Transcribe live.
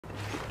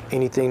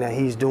anything that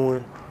he's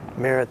doing,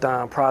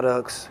 marathon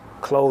products,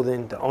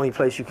 clothing, the only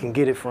place you can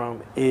get it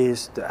from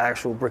is the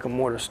actual brick and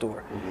mortar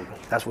store.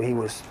 That's what he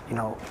was, you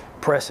know,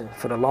 pressing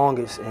for the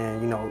longest,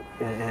 and you know,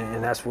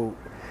 and that's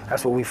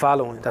what we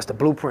following. That's the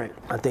blueprint.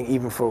 I think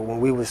even for when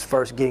we was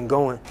first getting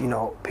going, you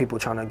know, people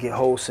trying to get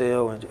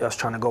wholesale and us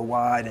trying to go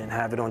wide and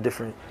have it on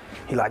different,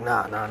 he like,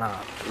 nah.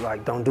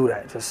 Like, don't do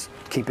that. Just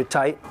keep it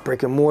tight.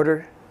 Brick and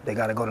mortar, they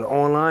gotta go to the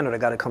online or they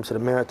gotta come to the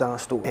marathon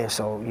store. And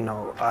so, you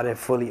know, I didn't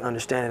fully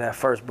understand it at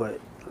first, but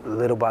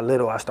little by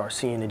little, I start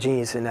seeing the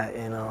genius in that,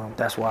 and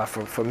that's why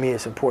for me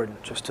it's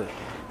important just to,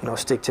 you know,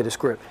 stick to the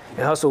script.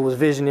 And Hussle was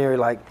visionary.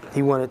 Like,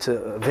 he wanted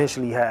to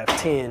eventually have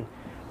 10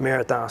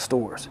 marathon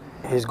stores.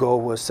 His goal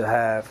was to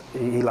have,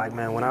 he like,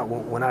 man,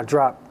 when I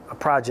drop a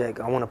project,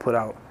 I want to put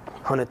out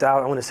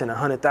 100,000. I want to send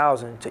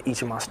 100,000 to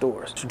each of my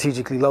stores,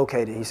 strategically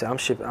located. He said, I'm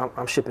shipping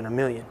 $1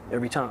 million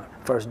every time,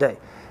 first day.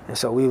 And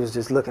so we was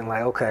just looking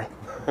like, okay,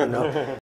 you know.